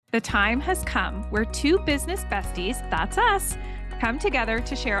The time has come where two business besties, that's us, come together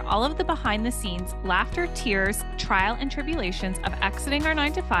to share all of the behind the scenes, laughter, tears, trial and tribulations of exiting our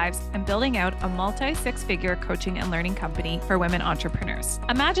 9-to-5s and building out a multi-six-figure coaching and learning company for women entrepreneurs.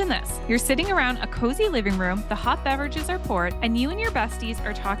 Imagine this. You're sitting around a cozy living room, the hot beverages are poured, and you and your besties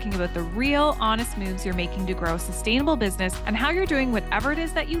are talking about the real, honest moves you're making to grow a sustainable business and how you're doing whatever it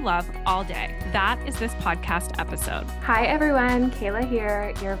is that you love all day. That is this podcast episode. Hi everyone, Kayla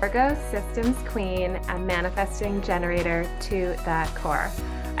here, your Virgo systems queen and manifesting generator to the core.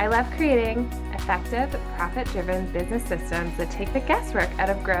 I love creating effective, profit-driven business systems that take the guesswork out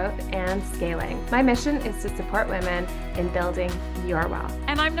of growth and scaling. My mission is to support women in building your wealth.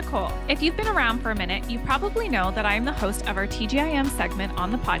 And I'm Nicole. If you've been around for a minute, you probably know that I am the host of our TGIM segment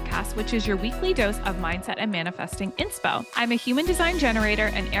on the podcast, which is your weekly dose of mindset and manifesting inspo. I'm a human design generator,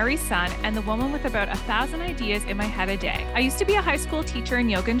 an Aries sun, and the woman with about 1,000 ideas in my head a day. I used to be a high school teacher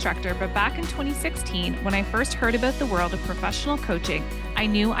and yoga instructor, but back in 2016, when I first heard about the world of professional coaching, I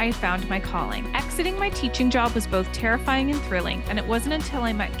knew I had found my calling. Exiting my teaching job was both terrifying and thrilling, and it wasn't until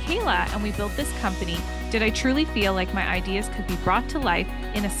I met Kayla and we built this company did I truly feel like my ideas could be brought to life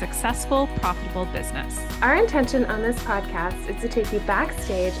in a successful, profitable business. Our intention on this podcast is to take you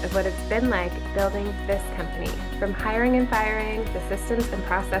backstage of what it's been like building this company, from hiring and firing, the systems and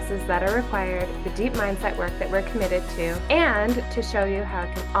processes that are required, the deep mindset work that we're committed to, and to show you how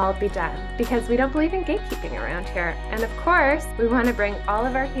it can all be done. Because we don't believe in gatekeeping around here. And of course, we want to bring all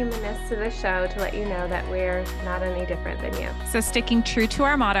of our humanness to the show to let you know that we're not any different than you. So sticking true to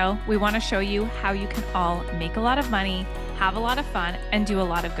our motto, we want to show you how you can all make a lot of money, have a lot of fun, and do a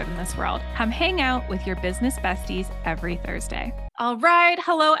lot of good in this world. Come hang out with your business besties every Thursday. All right.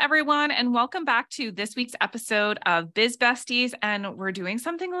 Hello, everyone, and welcome back to this week's episode of Biz Besties. And we're doing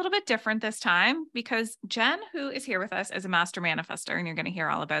something a little bit different this time because Jen, who is here with us, is a master manifester, and you're going to hear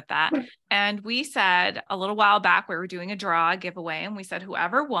all about that. And we said a little while back, we were doing a draw, a giveaway, and we said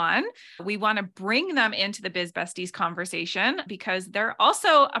whoever won, we want to bring them into the Biz Besties conversation because they're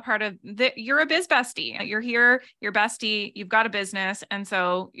also a part of you're a Biz Bestie. You're here, you're bestie, you've got a business. And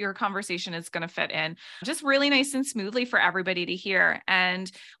so your conversation is going to fit in just really nice and smoothly for everybody to hear.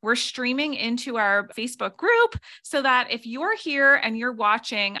 And we're streaming into our Facebook group so that if you're here and you're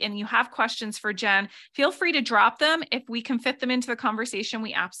watching and you have questions for Jen, feel free to drop them. If we can fit them into the conversation,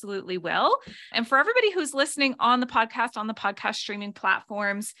 we absolutely will. And for everybody who's listening on the podcast streaming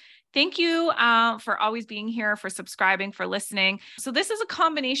platforms, thank you for always being here, for subscribing, for listening. So this is a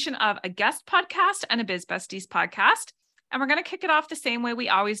combination of a guest podcast and a Biz Besties podcast. And we're going to kick it off the same way we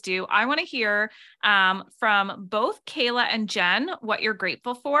always do. I want to hear from both Kayla and Jen what you're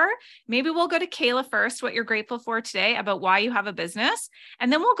grateful for. Maybe we'll go to Kayla first, what you're grateful for today about why you have a business. And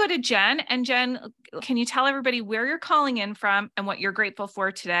then we'll go to Jen. And Jen, can you tell everybody where you're calling in from and what you're grateful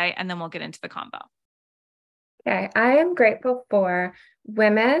for today? And then we'll get into the combo. Okay, I am grateful for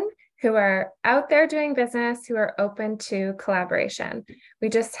women who are out there doing business, who are open to collaboration. We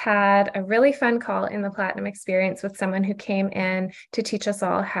just had a really fun call in the Platinum Experience with someone who came in to teach us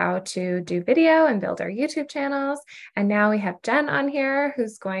all how to do video and build our YouTube channels. And now we have Jen on here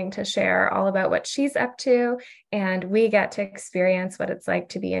who's going to share all about what she's up to. And we get to experience what it's like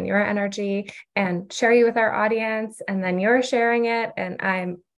to be in your energy and share you with our audience. And then you're sharing it.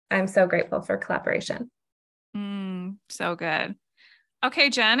 And I'm so grateful for collaboration. So good.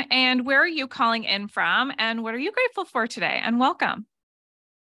 Okay, Jen, and where are you calling in from and what are you grateful for today? And welcome.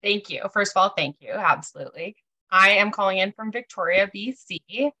 Thank you. First of all, thank you. Absolutely. I am calling in from Victoria,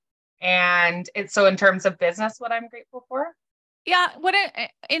 BC. And so in terms of business, what I'm grateful for? Yeah.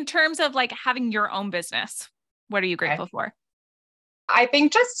 In terms of like having your own business, what are you grateful for? I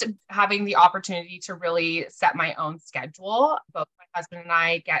think just having the opportunity to really set my own schedule. Both my husband and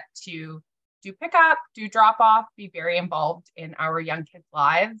I get to do pickup, do drop off, be very involved in our young kids'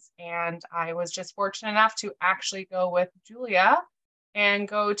 lives. And I was just fortunate enough to actually go with Julia and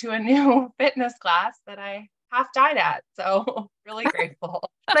go to a new fitness class that I half died at. So really grateful.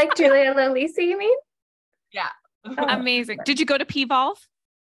 Like Julia Lalisi, you mean? Yeah. Amazing. Did you go to P-Volve?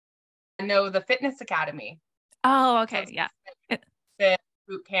 No, the Fitness Academy. Oh, okay. Yeah. The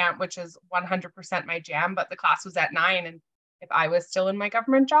boot camp, which is 100% my jam, but the class was at 9. And if I was still in my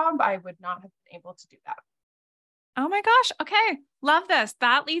government job, I would not have been able to do that. Oh my gosh. Okay. Love this.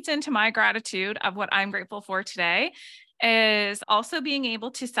 That leads into my gratitude of what I'm grateful for today is also being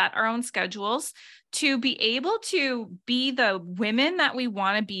able to set our own schedules, to be able to be the women that we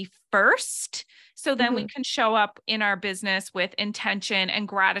want to be first So then we can show up in our business with intention and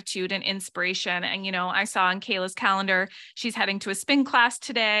gratitude and inspiration. And, I saw on Kayla's calendar, she's heading to a spin class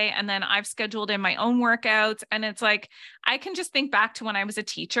today. And then I've scheduled in my own workouts. And it's like, I can just think back to when I was a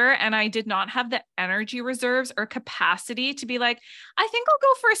teacher and I did not have the energy reserves or capacity to be like, I think I'll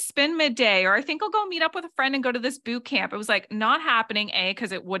go for a spin midday, or I think I'll go meet up with a friend and go to this boot camp. It was like not happening,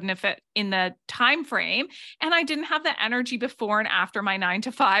 because it wouldn't have fit in the time frame. And I didn't have the energy before and after my 9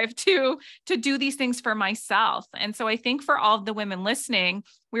 to 5 to do these things for myself. And so I think for all of the women listening,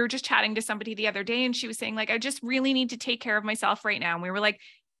 we were just chatting to somebody the other day and she was saying like, I just really need to take care of myself right now. And we were like,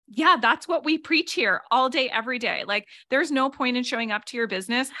 yeah, that's what we preach here all day, every day. Like there's no point in showing up to your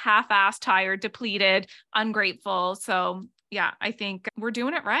business half-assed, tired, depleted, ungrateful. So yeah, I think we're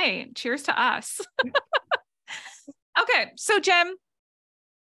doing it right. Cheers to us. Okay. So Jem,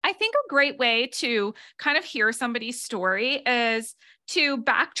 I think a great way to kind of hear somebody's story is to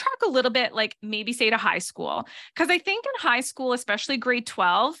backtrack a little bit, like maybe say to high school. Because I think in high school, especially grade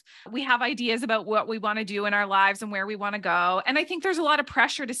 12, we have ideas about what we want to do in our lives and where we want to go. And I think there's a lot of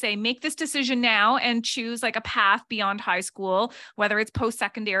pressure to say, make this decision now and choose like a path beyond high school, whether it's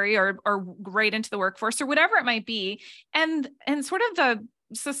post-secondary or right into the workforce or whatever it might be. And sort of the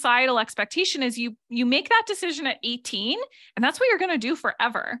societal expectation is you make that decision at 18 and that's what you're going to do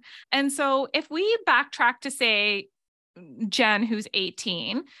forever. And so if we backtrack to say Jen, who's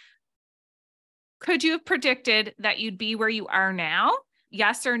 18, could you have predicted that you'd be where you are now?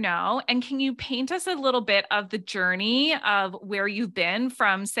 Yes or no? And can you paint us a little bit of the journey of where you've been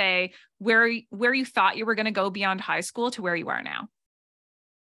from, say, where you thought you were going to go beyond high school to where you are now?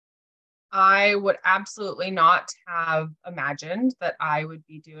 I would absolutely not have imagined that I would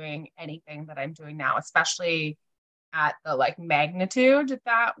be doing anything that I'm doing now, especially at the like magnitude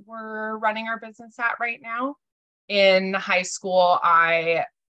that we're running our business at right now. In high school, I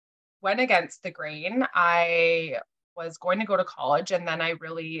went against the grain. I was going to go to college and then I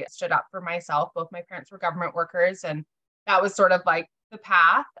really stood up for myself. Both my parents were government workers and that was sort of like the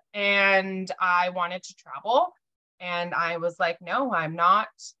path. And I wanted to travel. And I was like, no, I'm not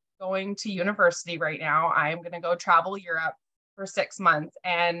going to university right now. I'm going to go travel Europe for 6 months.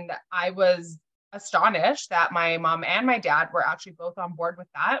 And I was astonished that my mom and my dad were actually both on board with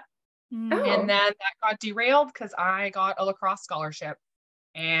that. Oh. And then that got derailed because I got a lacrosse scholarship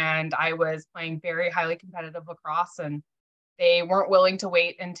and I was playing very highly competitive lacrosse and they weren't willing to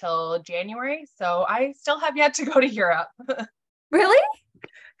wait until January. So I still have yet to go to Europe. Really?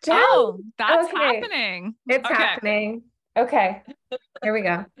 Jen? Oh, that's Okay. happening. It's happening. Okay. Here we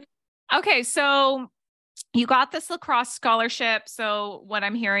go. Okay. So you got this lacrosse scholarship. So what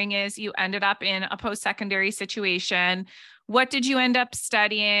I'm hearing is you ended up in a post-secondary situation. What did you end up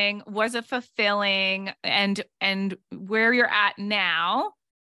studying? Was it fulfilling? And where you're at now,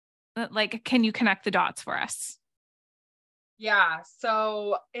 like, can you connect the dots for us? Yeah.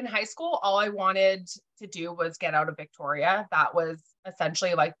 So in high school, all I wanted to do was get out of Victoria. That was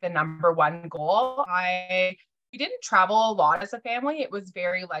essentially like the number one goal. We didn't travel a lot as a family. It was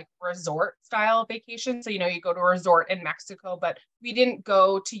very like resort style vacation. So, you go to a resort in Mexico, but we didn't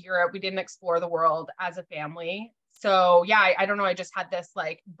go to Europe. We didn't explore the world as a family. So yeah, I don't know. I just had this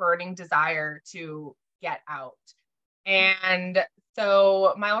like burning desire to get out. And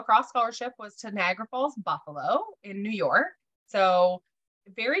so my lacrosse scholarship was to Niagara Falls, Buffalo in New York. So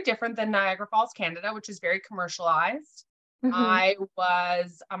very different than Niagara Falls, Canada, which is very commercialized. Mhm. I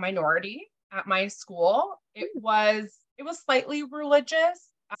was a minority at my school. It was slightly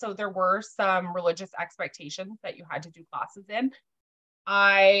religious. So there were some religious expectations that you had to do classes in.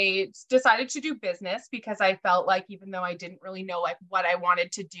 I decided to do business because I felt like even though I didn't really know like what I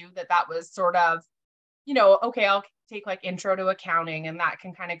wanted to do, that was sort of, okay, I'll take like intro to accounting and that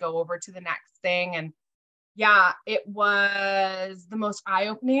can kind of go over to the next thing. And yeah, it was the most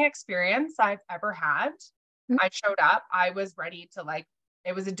eye-opening experience I've ever had. I showed up, I was ready to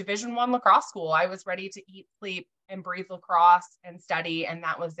it was a Division I lacrosse school. I was ready to eat, sleep, and breathe lacrosse and study. And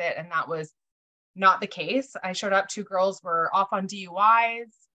that was it. And that was not the case. I showed up, 2 girls were off on DUIs.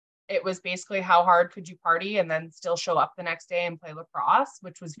 It was basically how hard could you party and then still show up the next day and play lacrosse,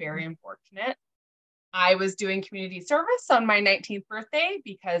 which was very unfortunate. I was doing community service on my 19th birthday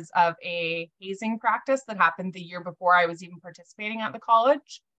because of a hazing practice that happened the year before I was even participating at the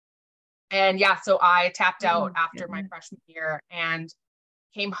college. And yeah, so I tapped out after my freshman year and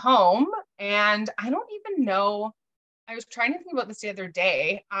came home. And I don't even know, I was trying to think about this the other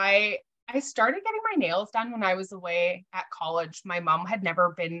day. I started getting my nails done when I was away at college. My mom had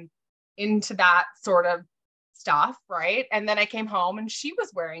never been into that sort of stuff, right? And then I came home and she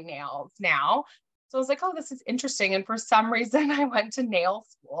was wearing nails now. So I was like, oh, this is interesting. And for some reason, I went to nail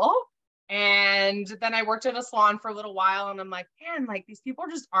school And then I worked at a salon for a little while and I'm like, man, like these people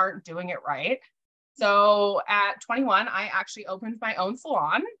just aren't doing it right. So at 21, I actually opened my own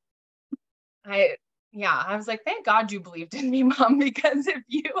salon. I was like, thank God you believed in me, Mom, because if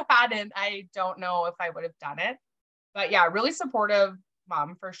you hadn't, I don't know if I would have done it. But yeah, really supportive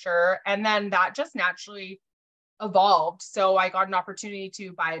mom for sure. And then that just naturally evolved. So I got an opportunity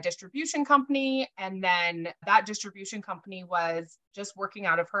to buy a distribution company. And then that distribution company was just working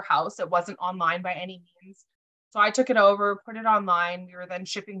out of her house. It wasn't online by any means. So I took it over, put it online. We were then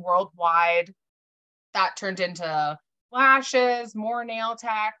shipping worldwide. That turned into lashes, more nail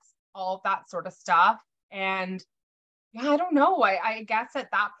techs, all of that sort of stuff. And yeah, I don't know. I guess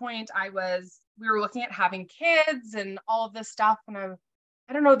at that point we were looking at having kids and all of this stuff. And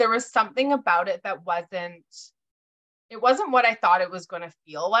I don't know, there was something about it that it wasn't what I thought it was going to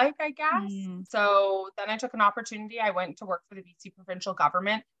feel like, I guess. So then I took an opportunity. I went to work for the BC provincial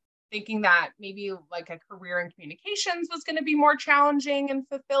government, thinking that maybe like a career in communications was going to be more challenging and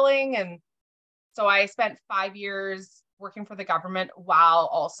fulfilling. And so I spent 5 years working for the government while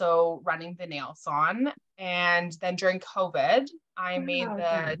also running the nail salon. And then during COVID, I made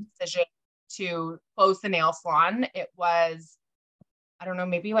the decision to close the nail salon. It was, I don't know,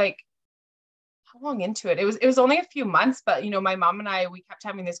 maybe like how long into it? It was only a few months, but my mom and I, we kept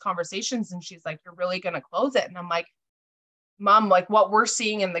having these conversations and she's like, you're really going to close it. And I'm like, Mom, like what we're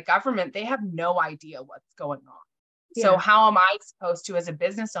seeing in the government, they have no idea what's going on. Yeah. So how am I supposed to, as a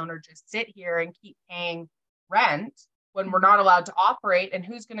business owner, just sit here and keep paying rent when we're not allowed to operate? And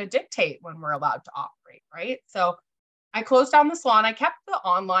who's going to dictate when we're allowed to operate, right? So I closed down the salon. I kept the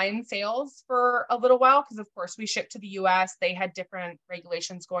online sales for a little while because, of course, we shipped to the US. They had different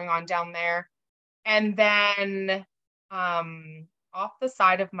regulations going on down there. And then off the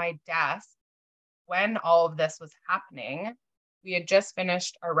side of my desk, when all of this was happening, we had just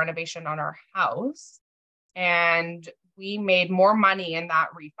finished our renovation on our house. And we made more money in that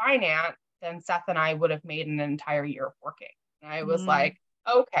refinance than Seth and I would have made in an entire year of working. And I was like,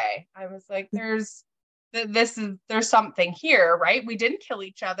 okay. I was like, there's something here, right? We didn't kill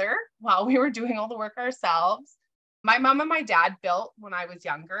each other while we were doing all the work ourselves. My mom and my dad built when I was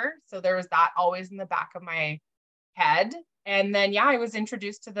younger. So there was that always in the back of my head. And then, I was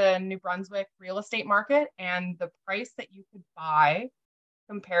introduced to the New Brunswick real estate market, and the price that you could buy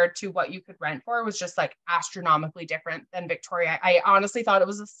compared to what you could rent for was just like astronomically different than Victoria. I honestly thought it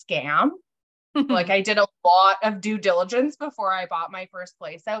was a scam. Like I did a lot of due diligence before I bought my first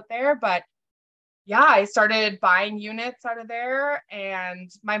place out there, but I started buying units out of there, and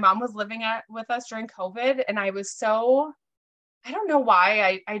my mom was living with us during COVID. And I was I don't know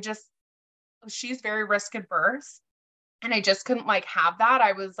why she's very risk adverse. And I just couldn't like have that.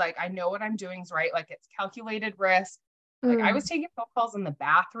 I was like, I know what I'm doing is right. Like it's calculated risk. Like I was taking phone calls in the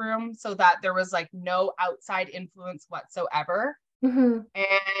bathroom so that there was like no outside influence whatsoever. And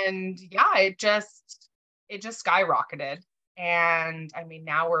it just skyrocketed. And I mean,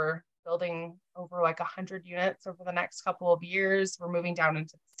 now we're building over like 100 units over the next couple of years. We're moving down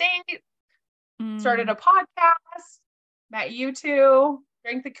into the States, started a podcast, met you two,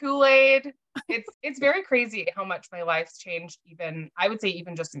 drank the Kool-Aid. It's very crazy how much my life's changed, I would say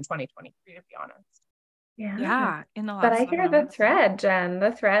even just in 2023, to be honest. Yeah. In the last but I hear the thread, Jen.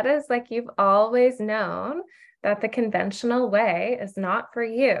 The thread is like, you've always known that the conventional way is not for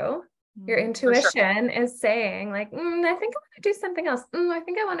you. Your intuition is saying like, I think I want to do something else. I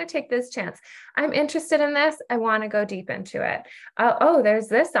think I want to take this chance. I'm interested in this. I want to go deep into it. There's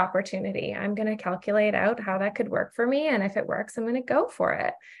this opportunity. I'm going to calculate out how that could work for me. And if it works, I'm going to go for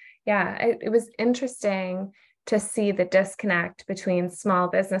it. Yeah. It was interesting to see the disconnect between small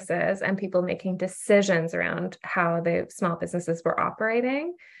businesses and people making decisions around how the small businesses were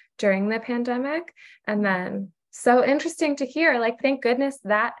operating during the pandemic. And then so interesting to hear, like, thank goodness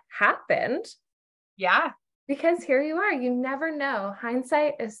that happened. Yeah. Because here you are, you never know.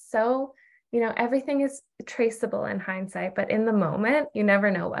 Hindsight is so, everything is traceable in hindsight, but in the moment, you never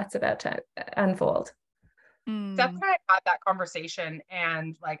know what's about to unfold. That's why I had that conversation.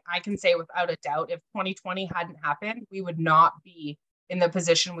 And like, I can say without a doubt, if 2020 hadn't happened, we would not be in the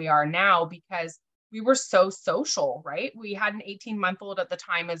position we are now because we were so social, right? We had an 18-month-old at the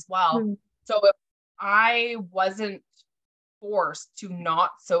time as well. So if I wasn't forced to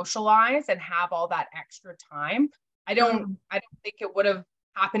not socialize and have all that extra time, I don't think it would have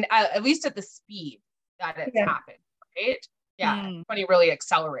happened, at least at the speed that it's happened, right? Yeah. 20 really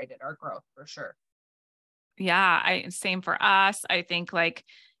accelerated our growth for sure. Yeah, same for us. I think like,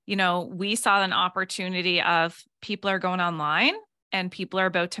 we saw an opportunity of people are going online. and people are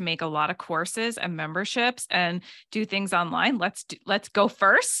about to make a lot of courses and memberships and do things online. Let's go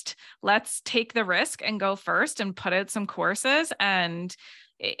first. Let's take the risk and go first and put out some courses. And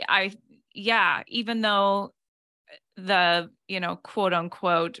even though the, quote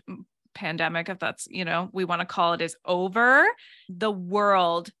unquote pandemic, if that's, we want to call it, is over, the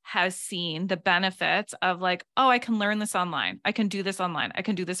world has seen the benefits of like, oh, I can learn this online. I can do this online. I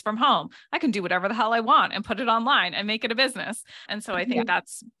can do this from home. I can do whatever the hell I want and put it online and make it a business. And so I think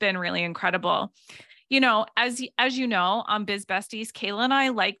that's been really incredible. As you know, on Biz Besties, Kayla and I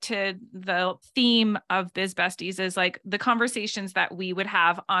the theme of Biz Besties is like the conversations that we would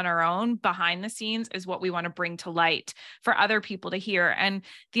have on our own behind the scenes is what we want to bring to light for other people to hear. And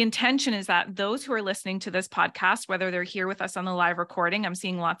the intention is that those who are listening to this podcast, whether they're here with us on the live recording, I'm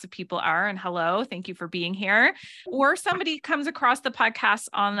seeing lots of people are, and hello, thank you for being here, or somebody comes across the podcast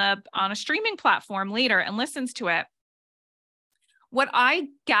on a streaming platform later and listens to it. What I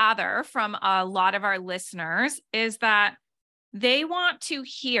gather from a lot of our listeners is that they want to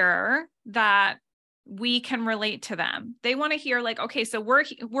hear that we can relate to them. They want to hear like, okay, so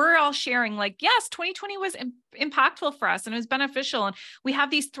we're all sharing like, yes, 2020 was impactful for us and it was beneficial. And we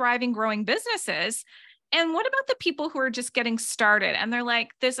have these thriving, growing businesses. And what about the people who are just getting started and they're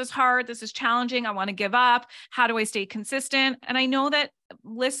like, this is hard, this is challenging, I want to give up. How do I stay consistent? And I know that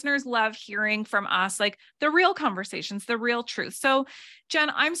listeners love hearing from us, like the real conversations, the real truth. So Jen,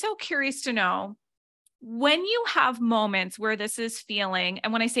 I'm so curious to know, when you have moments where this is feeling,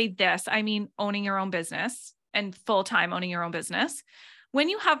 and when I say this, I mean owning your own business and full-time owning your own business. When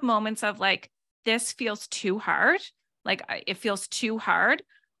you have moments of like, this feels too hard, like it feels too hard,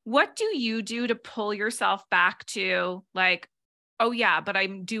 what do you do to pull yourself back to like, oh yeah, but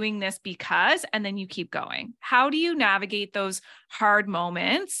I'm doing this because, and then you keep going? How do you navigate those hard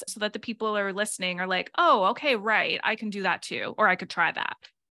moments so that the people who are listening are like, oh, okay, right, I can do that too, or I could try that?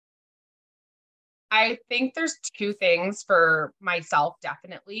 I think there's two things for myself,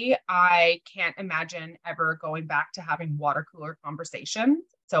 definitely. I can't imagine ever going back to having water cooler conversations.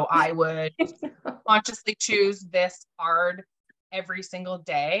 So I would consciously choose this hard every single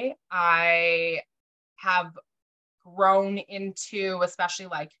day. I have grown into, especially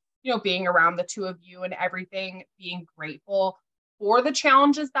like, being around the two of you and everything, being grateful for the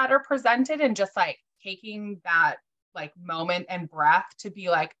challenges that are presented and just like taking that like moment and breath to be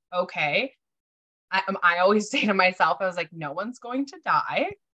like, okay, I always say to myself, I was like, no one's going to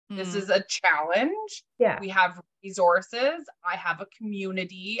die. This is a challenge. Yeah. We have resources. I have a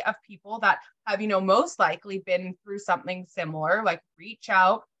community of people that have, most likely been through something similar, like reach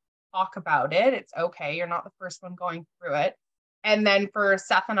out, talk about it. It's okay. You're not the first one going through it. And then for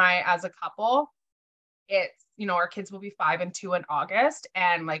Seth and I as a couple, it's, our kids will be 5 and 2 in August.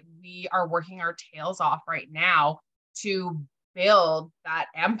 And like, we are working our tails off right now to build that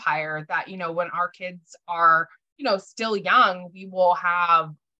empire that, when our kids are, still young, we will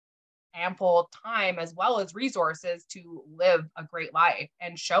have ample time as well as resources to live a great life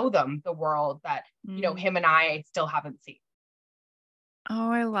and show them the world that, him and I still haven't seen.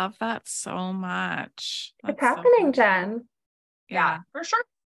 Oh, I love that so much. It's happening, Jen. Yeah, for sure.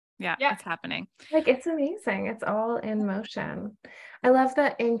 Yeah, it's happening. Like, it's amazing. It's all in motion. I love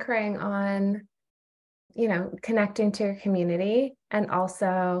the anchoring on, connecting to your community, and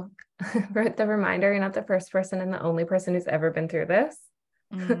also the reminder, you're not the first person and the only person who's ever been through this.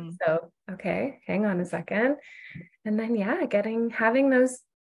 So, okay, hang on a second. And then, having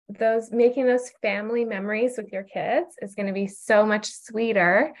making those family memories with your kids is going to be so much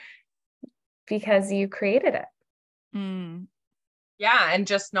sweeter because you created it. Yeah. And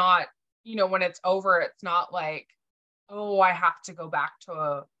just not, when it's over, it's not like, oh, I have to go back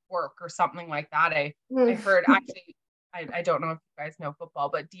to work or something like that. I heard actually, I don't know if you guys know football,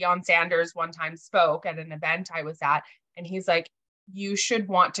 but Deion Sanders one time spoke at an event I was at, and he's like, you should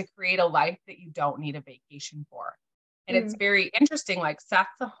want to create a life that you don't need a vacation for. And it's very interesting, like Seth's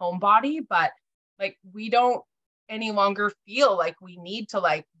a homebody, but like we don't any longer feel like we need to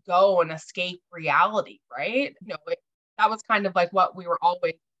like go and escape reality, right? That was kind of like what we were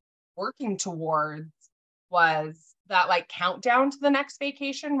always working towards, was that like countdown to the next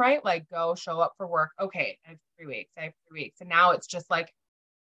vacation, right? Like go show up for work. Okay, I have 3 weeks. And now it's just like,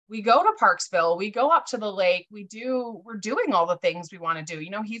 we go to Parksville, we go up to the lake, we're doing all the things we want to do.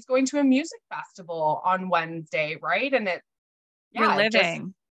 He's going to a music festival on Wednesday, right? And you're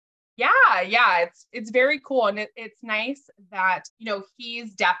living. It's very cool. And it's nice that,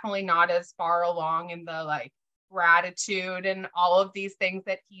 he's definitely not as far along in the like gratitude and all of these things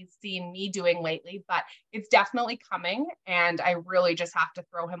that he's seen me doing lately, but it's definitely coming. And I really just have to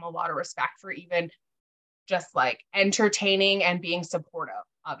throw him a lot of respect for even just like entertaining and being supportive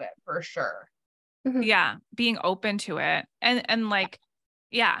of it for sure. Mhm. Yeah. Being open to it. And like,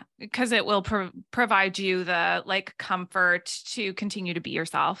 yeah, because it will provide you the like comfort to continue to be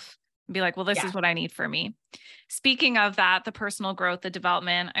yourself and be like, well, this is what I need for me. Speaking of that, the personal growth, the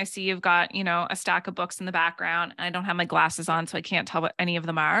development, I see you've got, you know, a stack of books in the background. I don't have my glasses on, so I can't tell what any of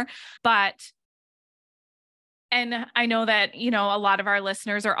them are, and I know that, you know, a lot of our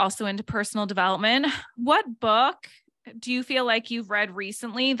listeners are also into personal development. What book do you feel like you've read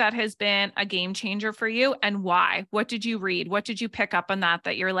recently that has been a game changer for you, and why? What did you read? What did you pick up on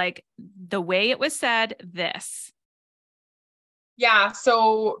that you're like, the way it was said, this? Yeah.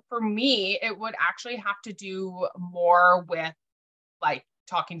 So for me, it would actually have to do more with like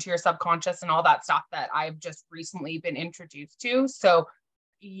talking to your subconscious and all that stuff that I've just recently been introduced to. So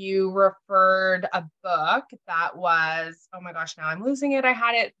you referred a book that was, oh my gosh, now I'm losing it. I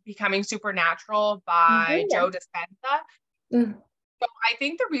had it, Becoming Supernatural by Yeah. Joe Dispenza. Mm. So I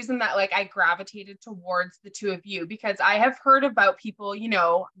think the reason that like I gravitated towards the two of you, because I have heard about people, you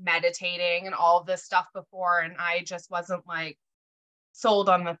know, meditating and all of this stuff before, and I just wasn't like sold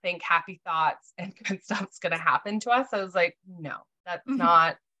on the think happy thoughts and good stuff's going to happen to us. I was like, no, that's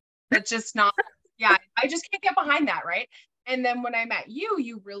just not, yeah, I just can't get behind that. Right. And then when I met you,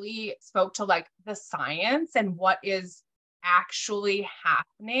 you really spoke to like the science and what is actually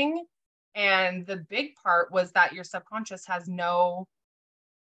happening. And the big part was that your subconscious has no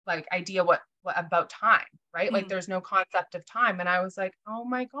like idea what about time, right? Like there's no concept of time. And I was like, oh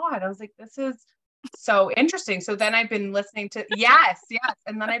my God. I was like, this is so interesting. So then I've been listening to, yes.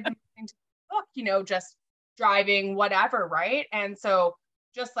 And then I've been listening to the book, you know, just driving, whatever. Right. And so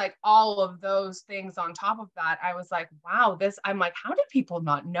just like all of those things on top of that, I was like, wow, I'm like, how do people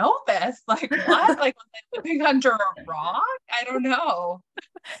not know this? Like what? Like was I living under a rock? I don't know.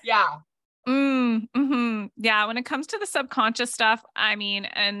 Yeah. Yeah. When it comes to the subconscious stuff, I mean,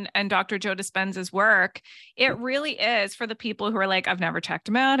 and Dr. Joe Dispenza's work, it really is for the people who are like, I've never checked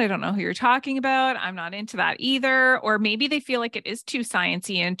him out. I don't know who you're talking about. I'm not into that either. Or maybe they feel like it is too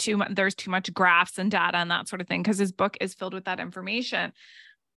sciencey and there's too much graphs and data and that sort of thing, because his book is filled with that information.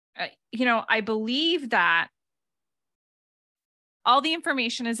 You know, I believe that all the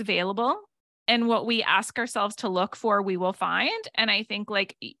information is available. And what we ask ourselves to look for, we will find. And I think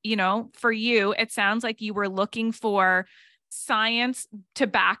like, you know, for you, it sounds like you were looking for science to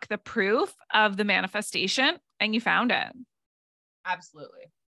back the proof of the manifestation, and you found it.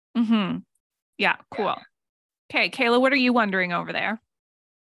 Absolutely. Yeah. Cool. Yeah. Okay. Kayla, what are you wondering over there?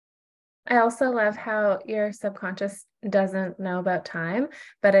 I also love how your subconscious doesn't know about time,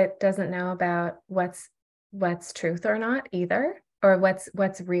 but it doesn't know about what's truth or not either, or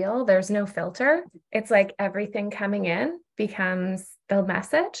what's real. There's no filter. It's like everything coming in becomes the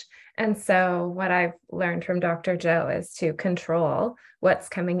message. And so what I've learned from Dr. Joe is to control what's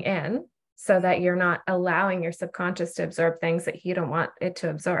coming in so that you're not allowing your subconscious to absorb things that you don't want it to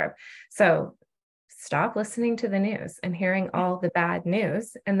absorb. So stop listening to the news and hearing all the bad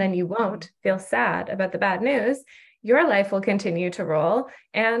news, and then you won't feel sad about the bad news. Your life will continue to roll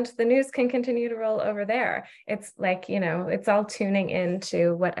and the news can continue to roll over there. It's like, you know, it's all tuning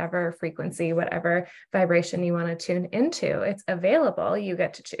into whatever frequency, whatever vibration you want to tune into. It's available. You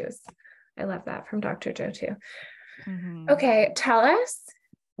get to choose. I love that from Dr. Joe too. Okay. Tell us,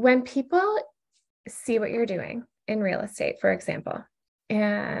 when people see what you're doing in real estate, for example,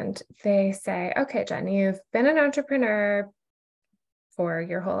 and they say, okay, Jen, you've been an entrepreneur for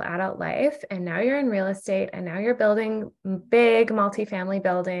your whole adult life, and now you're in real estate, and now you're building big multifamily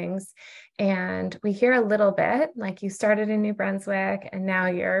buildings. And we hear a little bit like you started in New Brunswick and now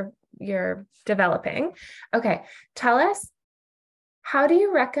you're developing. Okay. Tell us, how do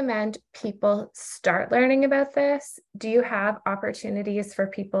you recommend people start learning about this? Do you have opportunities for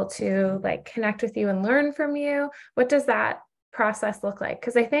people to like connect with you and learn from you? What does that process look like?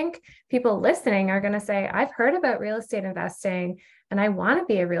 Because I think people listening are going to say, I've heard about real estate investing and I want to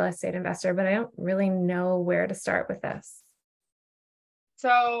be a real estate investor, but I don't really know where to start with this.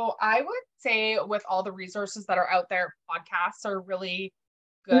 So I would say with all the resources that are out there, podcasts are really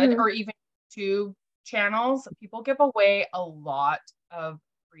good, or even YouTube channels. People give away a lot of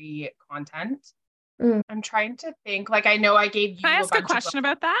free content. I'm trying to think, like, I know I gave you Can I ask a question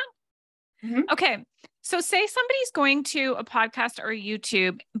about that? Okay. So say somebody's going to a podcast or a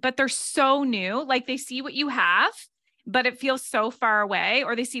YouTube, but they're so new, like they see what you have, but it feels so far away,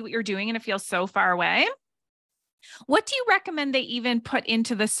 or they see what you're doing and it feels so far away. What do you recommend they even put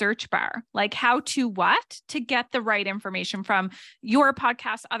into the search bar? Like how to what to get the right information from your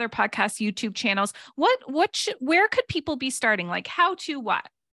podcast, other podcasts, YouTube channels? Where could people be starting? Like how to what?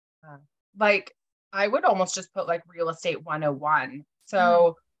 Like I would almost just put like real estate 101. Mm.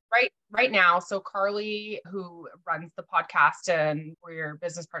 So right now, so Carly, who runs the podcast, and we're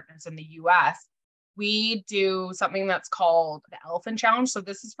business partners in the US, we do something that's called the Elephant Challenge. So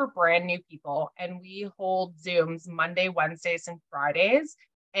this is for brand new people, and we hold Zooms Monday, Wednesdays, and Fridays,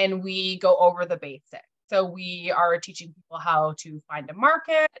 and we go over the basics. So we are teaching people how to find a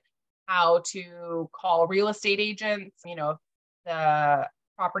market, how to call real estate agents, if the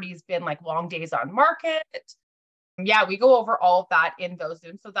property's been like long days on market. Yeah, we go over all of that in those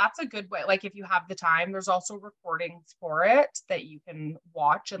Zooms. So that's a good way. Like if you have the time, there's also recordings for it that you can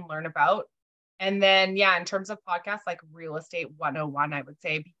watch and learn about. And then, yeah, in terms of podcasts, like Real Estate 101, I would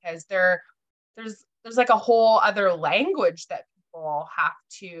say, because there's like a whole other language that people have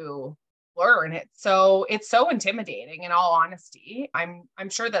to learn. It's so intimidating, in all honesty. I'm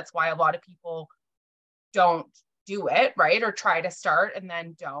sure that's why a lot of people don't do it, right? Or try to start and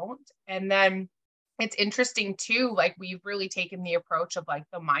then don't. And then it's interesting too, like we've really taken the approach of like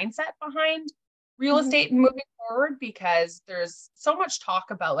the mindset behind real estate and moving forward, because there's so much talk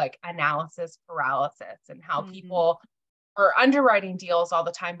about like analysis paralysis and how people are underwriting deals all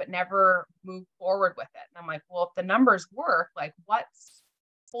the time, but never move forward with it. And I'm like, well, if the numbers work, like what's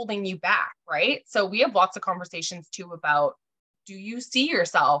holding you back, right? So we have lots of conversations too about, do you see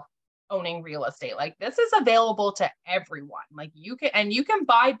yourself owning real estate? Like this is available to everyone. Like you can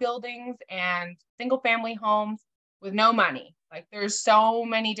buy buildings and single family homes with no money. Like there's so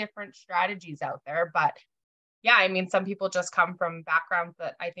many different strategies out there. But yeah, I mean, some people just come from backgrounds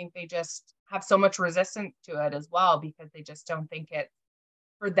that I think they just have so much resistance to it as well, because they just don't think it's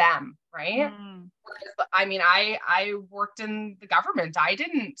for them, right? I mean, I worked in the government. I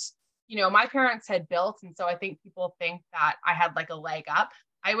didn't, my parents had built, and so I think people think that I had like a leg up.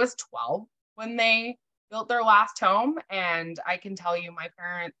 I was 12 when they built their last home, and I can tell you my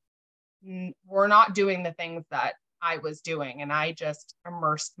parents were not doing the things that I was doing, and I just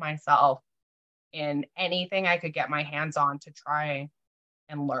immersed myself in anything I could get my hands on to try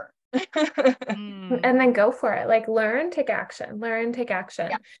and learn. And then go for it. Like learn, take action, learn, take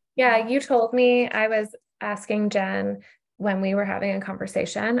action. Yeah, you told me, I was asking Jen when we were having a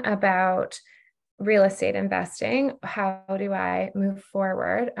conversation about real estate investing, how do I move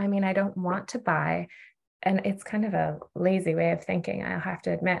forward? I mean, I don't want to buy, and it's kind of a lazy way of thinking, I'll have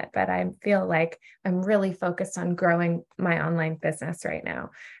to admit, but I feel like I'm really focused on growing my online business right now.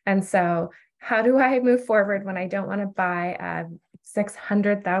 And so how do I move forward when I don't want to buy a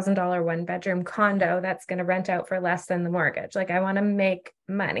 $600,000 one-bedroom condo that's going to rent out for less than the mortgage? Like I want to make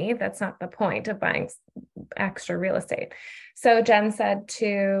money. That's not the point of buying extra real estate. So Jen said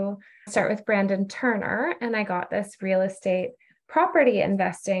to start with Brandon Turner, and I got this real estate property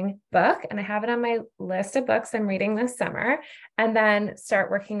investing book, and I have it on my list of books I'm reading this summer, and then start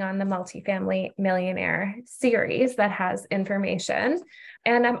working on the multifamily millionaire series that has information.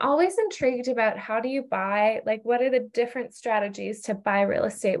 And I'm always intrigued about, how do you buy, like what are the different strategies to buy real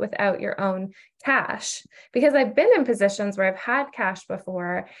estate without your own cash? Because I've been in positions where I've had cash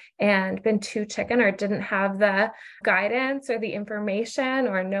before and been too chicken, or didn't have the guidance or the information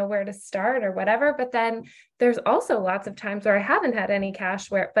or know where to start or whatever. But then there's also lots of times where I haven't had any cash,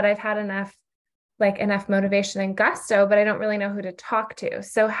 but I've had enough motivation and gusto, but I don't really know who to talk to.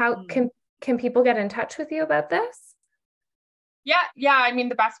 So how can people get in touch with you about this? Yeah. I mean,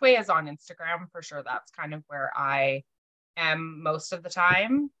 the best way is on Instagram for sure. That's kind of where I am most of the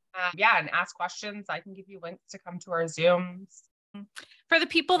time. And ask questions. I can give you links to come to our Zooms. For the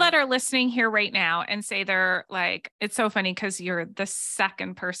people that are listening here right now and say they're like, it's so funny because you're the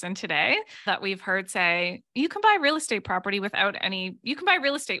second person today that we've heard say, you can buy real estate without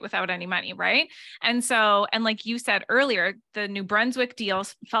any money, right? And so, and like you said earlier, the New Brunswick deal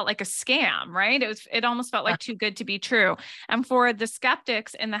felt like a scam, right? It almost felt like too good to be true. And for the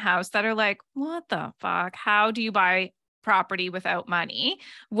skeptics in the house that are like, what the fuck? How do you buy property without money?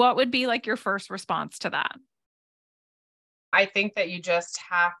 What would be like your first response to that? I think that you just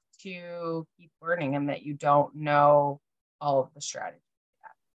have to keep learning, and that you don't know all of the strategies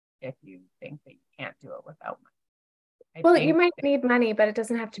yet if you think that you can't do it without money. You might need money, but it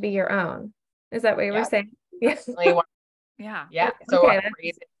doesn't have to be your own. Is that what you were saying? Yes. Yeah.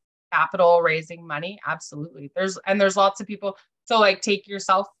 So raising money. Absolutely. There's lots of people. So like take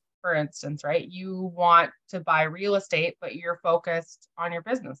yourself, for instance, right? You want to buy real estate, but you're focused on your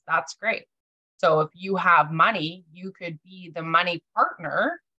business. That's great. So if you have money, you could be the money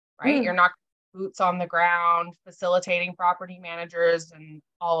partner, right? You're not boots on the ground, facilitating property managers and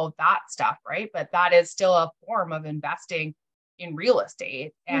all of that stuff, right? But that is still a form of investing in real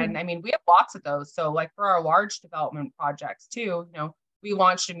estate. And I mean, we have lots of those. So like for our large development projects too, we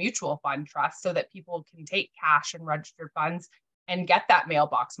launched a mutual fund trust so that people can take cash and registered funds and get that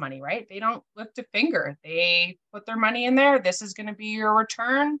mailbox money, right? They don't lift a finger. They put their money in there. This is going to be your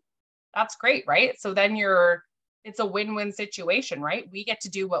return. That's great, right? So then it's a win-win situation, right? We get to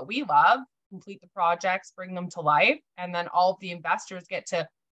do what we love, complete the projects, bring them to life, and then all of the investors get to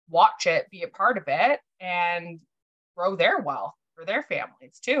watch it, be a part of it, and grow their wealth for their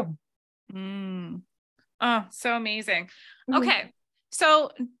families too. Oh, so amazing. Mhm. Okay.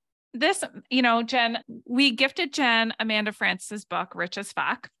 So this, Jen, we gifted Jen Amanda Francis's book, Rich as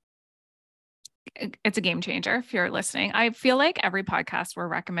Fuck. It's a game changer if you're listening. I feel like every podcast we're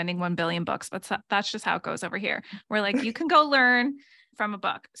recommending 1 billion books, but that's just how it goes over here. We're like, you can go learn from a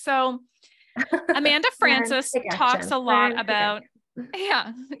book. So Amanda Francis talks a lot about,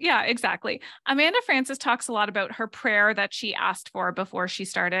 yeah, exactly. Amanda Francis talks a lot about her prayer that she asked for before she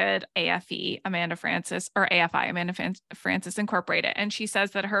started AFI, Amanda Francis Incorporated. And she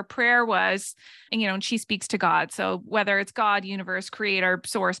says that her prayer was, and she speaks to God. So whether it's God, universe, creator,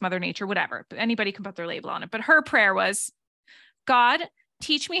 source, mother nature, whatever, anybody can put their label on it. But her prayer was, God,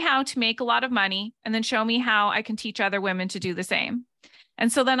 teach me how to make a lot of money and then show me how I can teach other women to do the same.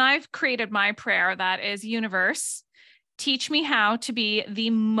 And so then I've created my prayer that is, universe, teach me how to be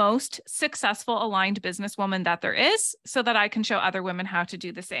the most successful aligned businesswoman that there is so that I can show other women how to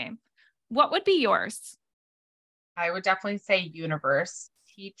do the same. What would be yours? I would definitely say, universe,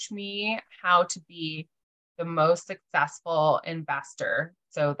 teach me how to be the most successful investor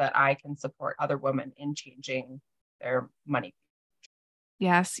so that I can support other women in changing their money.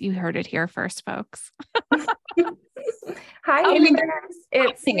 Yes, you heard it here first, folks. Hi, universe.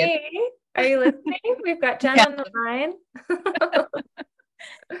 It's me. Are you listening? We've got Jen on the line.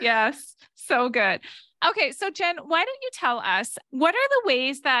 Yes, so good. Okay, so Jen, why don't you tell us, what are the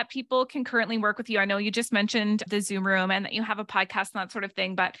ways that people can currently work with you? I know you just mentioned the Zoom room and that you have a podcast and that sort of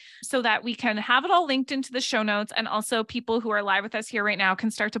thing, but so that we can have it all linked into the show notes, and also people who are live with us here right now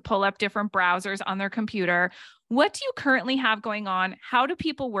can start to pull up different browsers on their computer. What do you currently have going on? How do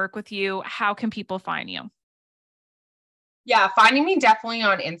people work with you? How can people find you? Yeah, finding me definitely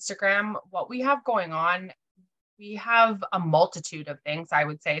on Instagram. What we have going on, we have a multitude of things, I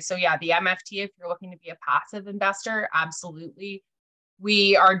would say. So yeah, the MFT, if you're looking to be a passive investor, absolutely.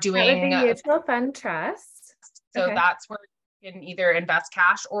 We are doing that would be mutual fund trust. So that's where you can either invest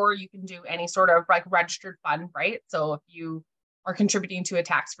cash or you can do any sort of like registered fund, right? So if you are contributing to a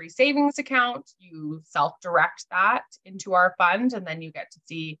tax-free savings account, you self-direct that into our fund, and then you get to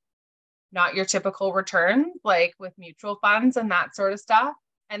see not your typical returns like with mutual funds and that sort of stuff.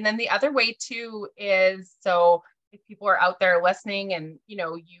 And then the other way too is, so if people are out there listening and,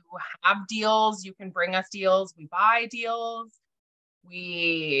 you have deals, you can bring us deals. We buy deals.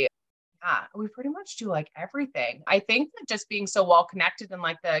 We pretty much do like everything. I think that just being so well connected in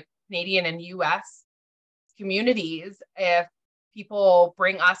like the Canadian and US communities, if people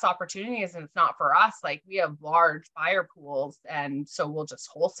bring us opportunities and it's not for us, like we have large buyer pools, and so we'll just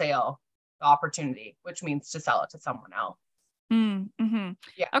wholesale the opportunity, which means to sell it to someone else. Mm-hmm.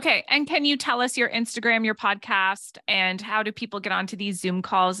 Yeah. Okay. And can you tell us your Instagram, your podcast, and how do people get onto these Zoom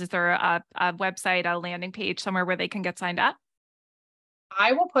calls? Is there a website, a landing page somewhere where they can get signed up?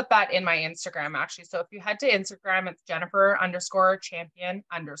 I will put that in my Instagram, actually. So if you head to Instagram, it's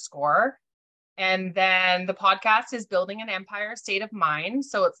Jennifer_champion_. And then the podcast is Building an Empire State of Mind.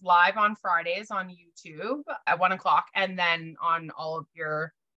 So it's live on Fridays on YouTube at 1:00, and then on all of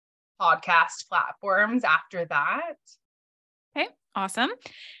your podcast platforms after that. Okay, awesome.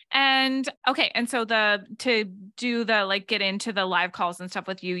 And okay, and so to do the like get into the live calls and stuff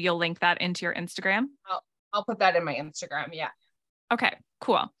with you, you'll link that into your Instagram. I'll put that in my Instagram. Yeah. Okay,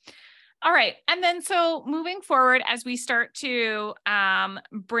 cool. All right. And then so moving forward, as we start to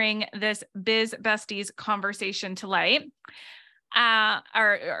bring this Biz Besties conversation to light,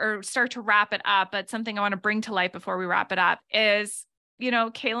 or start to wrap it up, but something I want to bring to light before we wrap it up is,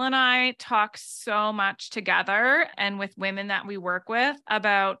 Kayla and I talk so much together and with women that we work with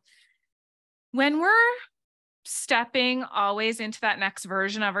about when we're stepping always into that next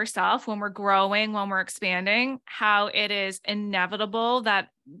version of ourselves, when we're growing, when we're expanding, how it is inevitable that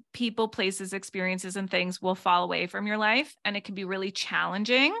people, places, experiences, and things will fall away from your life. And it can be really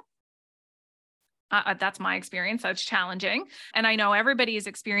challenging. That's my experience. That's challenging. And I know everybody is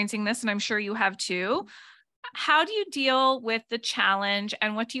experiencing this, and I'm sure you have too. How do you deal with the challenge,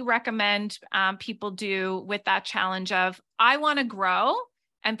 and what do you recommend people do with that challenge of, I want to grow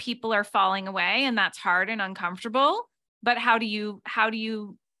and people are falling away, and that's hard and uncomfortable, but how do you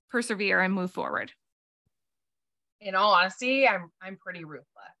persevere and move forward? In all honesty, I'm pretty ruthless.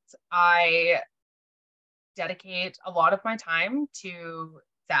 I dedicate a lot of my time to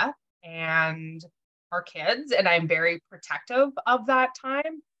Seth and our kids, and I'm very protective of that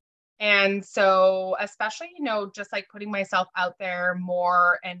time. And so, especially, just like putting myself out there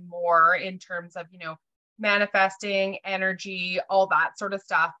more and more in terms of, manifesting energy, all that sort of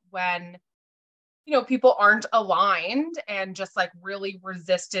stuff, when, people aren't aligned and just like really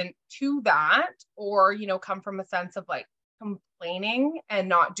resistant to that, or, come from a sense of like complaining and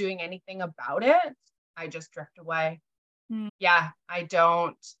not doing anything about it, I just drift away. Mm. Yeah, I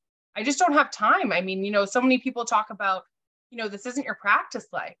just don't have time. I mean, so many people talk about, this isn't your practice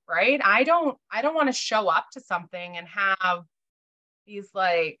life, right? I don't want to show up to something and have these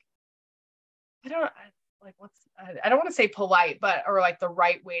like, I don't like I don't want to say polite, but, or like the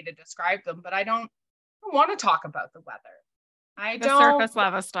right way to describe them, but I don't want to talk about the weather. I The don't, surface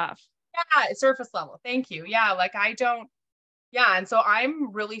level stuff. yeah, surface level. Thank you. Yeah. Like I don't, yeah. And so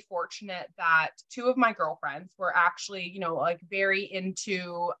I'm really fortunate that two of my girlfriends were actually, like very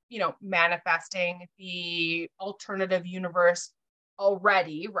into, manifesting the alternative universe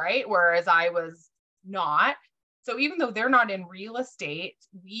already, right? Whereas I was not. So even though they're not in real estate,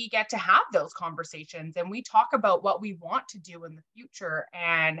 we get to have those conversations and we talk about what we want to do in the future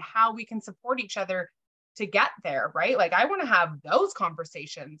and how we can support each other to get there, right? Like I want to have those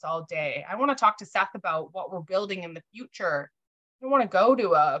conversations all day. I want to talk to Seth about what we're building in the future. I don't want to go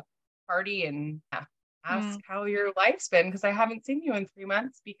to a party and ask how your life's been because I haven't seen you in 3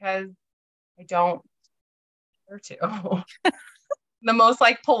 months because I don't care to. The most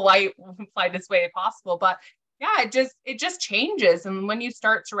like politest way possible. But yeah, it just changes. And when you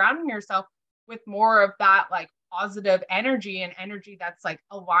start surrounding yourself with more of that like positive energy and energy that's like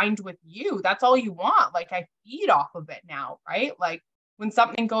aligned with you, that's all you want. Like I feed off of it now, right? Like when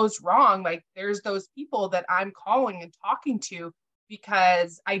something goes wrong, like there's those people that I'm calling and talking to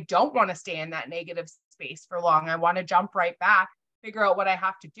because I don't want to stay in that negative space for long. I want to jump right back, figure out what I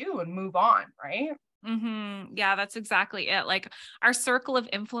have to do and move on, right? Mm-hmm. Yeah, that's exactly it. Like our circle of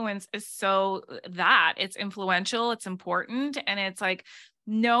influence is so that it's influential, it's important. And it's like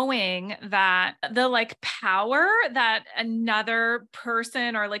knowing that the like power that another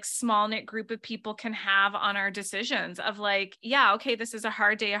person or like small knit group of people can have on our decisions of like, yeah, okay, this is a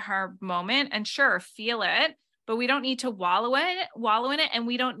hard day, a hard moment. And sure, feel it. But we don't need to wallow in it. And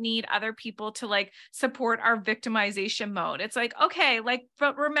we don't need other people to like support our victimization mode. It's like, okay, like,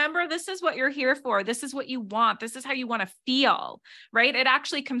 but remember, this is what you're here for. This is what you want. This is how you want to feel, right? It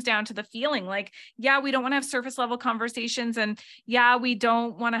actually comes down to the feeling like, yeah, we don't want to have surface level conversations. And yeah, we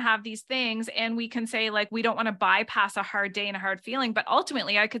don't want to have these things. And we can say like, we don't want to bypass a hard day and a hard feeling. But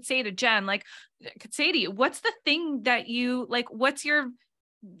ultimately I could say to Jen, like, I could say to you, what's the thing that you like, what's your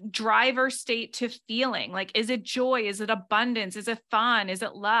driver state to feeling? Like, is it joy? Is it abundance? Is it fun? Is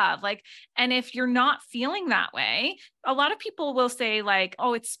it love? Like, and if you're not feeling that way, a lot of people will say like,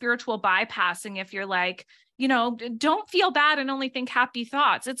 oh, it's spiritual bypassing. If you're like, don't feel bad and only think happy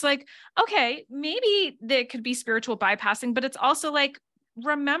thoughts. It's like, okay, maybe that could be spiritual bypassing, but it's also like,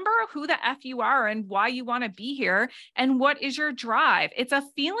 remember who the F you are and why you want to be here and what is your drive. It's a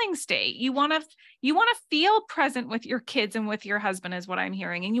feeling state. You want to feel present with your kids and with your husband is what I'm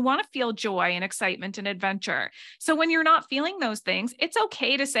hearing. And you want to feel joy and excitement and adventure. So when you're not feeling those things, it's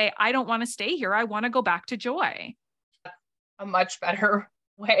okay to say, I don't want to stay here. I want to go back to joy. A much better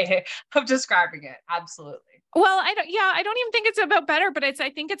way of describing it. Absolutely. Well, I don't even think it's about better, but I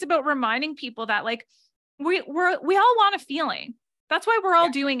think it's about reminding people that like, we all want a feeling. That's why we're all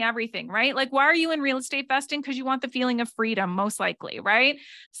doing everything, right? Like, why are you in real estate investing? Because you want the feeling of freedom, most likely, right?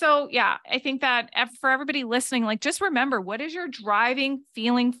 So yeah, I think that for everybody listening, like, just remember, what is your driving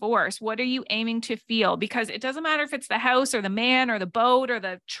feeling force? What are you aiming to feel? Because it doesn't matter if it's the house or the man or the boat or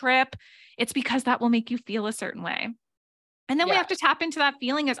the trip, it's because that will make you feel a certain way. And then we have to tap into that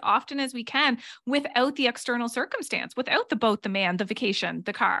feeling as often as we can without the external circumstance, without the boat, the man, the vacation,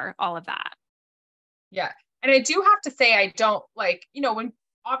 the car, all of that. Yeah. And I do have to say, I don't like, when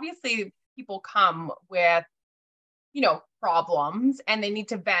obviously people come with, problems and they need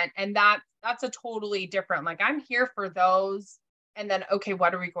to vent, and that's a totally different, like, I'm here for those. And then, okay,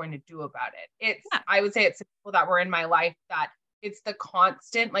 what are we going to do about it? I would say it's the people that were in my life that it's the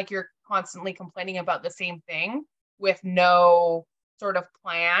constant, like you're constantly complaining about the same thing with no sort of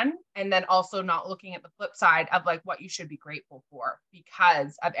plan. And then also not looking at the flip side of like what you should be grateful for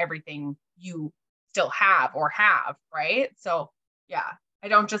because of everything you still have, right? So yeah, I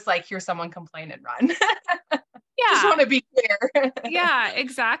don't just like hear someone complain and run. Just want to be clear. Yeah,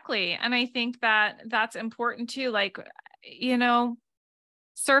 exactly. And I think that that's important too. Like,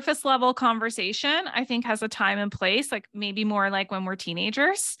 surface level conversation, I think has a time and place, like maybe more like when we're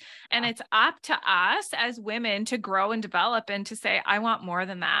teenagers. And it's up to us as women to grow and develop and to say, I want more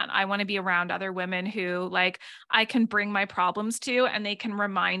than that. I want to be around other women who like I can bring my problems to, and they can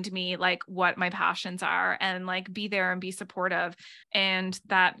remind me like what my passions are and like be there and be supportive. And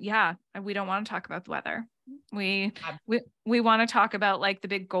that, yeah, we don't want to talk about the weather. We want to talk about like the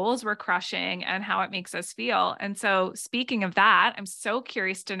big goals we're crushing and how it makes us feel. And so speaking of that, I'm so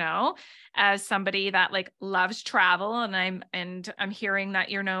curious to know, as somebody that like loves travel, and I'm hearing that,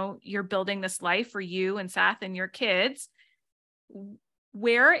 you know, you're building this life for you and Seth and your kids.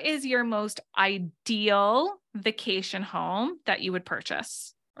 Where is your most ideal vacation home that you would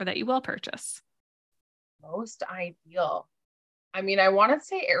purchase or that you will purchase? Most ideal. I mean, I want to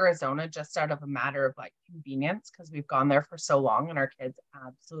say Arizona just out of a matter of like convenience because we've gone there for so long and our kids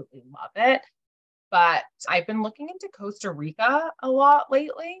absolutely love it. But I've been looking into Costa Rica a lot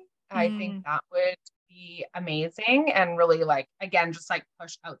lately. I think that would be amazing and really like, again, just like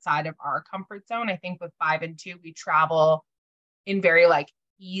push outside of our comfort zone. I think with 5 and 2, we travel in very like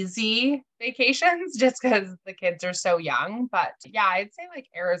easy vacations just because the kids are so young. But yeah, I'd say like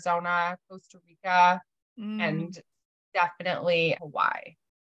Arizona, Costa Rica, and definitely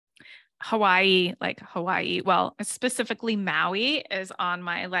Hawaii. Well, specifically Maui is on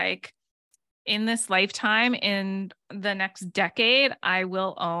my like, in this lifetime, in the next decade, I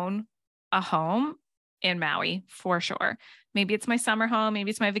will own a home in Maui for sure. Maybe it's my summer home,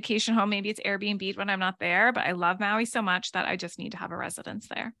 maybe it's my vacation home, maybe it's Airbnb when I'm not there, but I love Maui so much that I just need to have a residence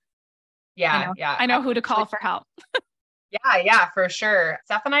there. Yeah. I know who to call for help. Yeah, for sure.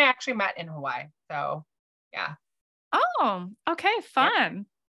 Seth and I actually met in Hawaii. So yeah. Oh, okay. Fun.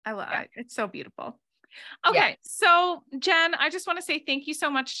 Yeah. I love it. It's so beautiful. Okay. So Jen, I just want to say thank you so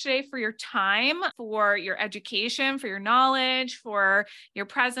much today for your time, for your education, for your knowledge, for your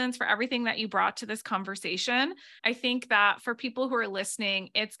presence, for everything that you brought to this conversation. I think that for people who are listening,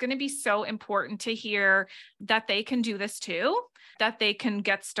 it's going to be so important to hear that they can do this too, that they can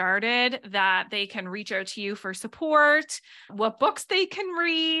get started, that they can reach out to you for support, what books they can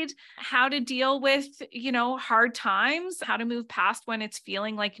read, how to deal with, you know, hard times, how to move past when it's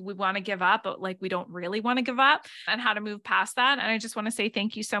feeling like we want to give up, but like we don't really want to give up, and how to move past that. And I just want to say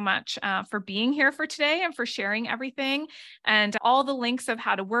thank you so much for being here for today and for sharing everything. And all the links of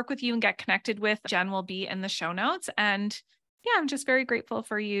how to work with you and get connected with Jen will be in the show notes. And yeah, I'm just very grateful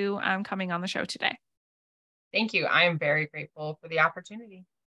for you coming on the show today. Thank you. I am very grateful for the opportunity.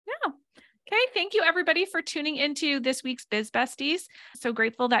 Yeah. Okay. Thank you everybody for tuning into this week's Biz Besties. So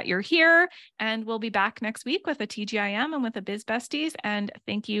grateful that you're here, and we'll be back next week with a TGIM and with a Biz Besties. And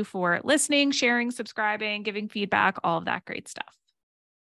thank you for listening, sharing, subscribing, giving feedback, all of that great stuff.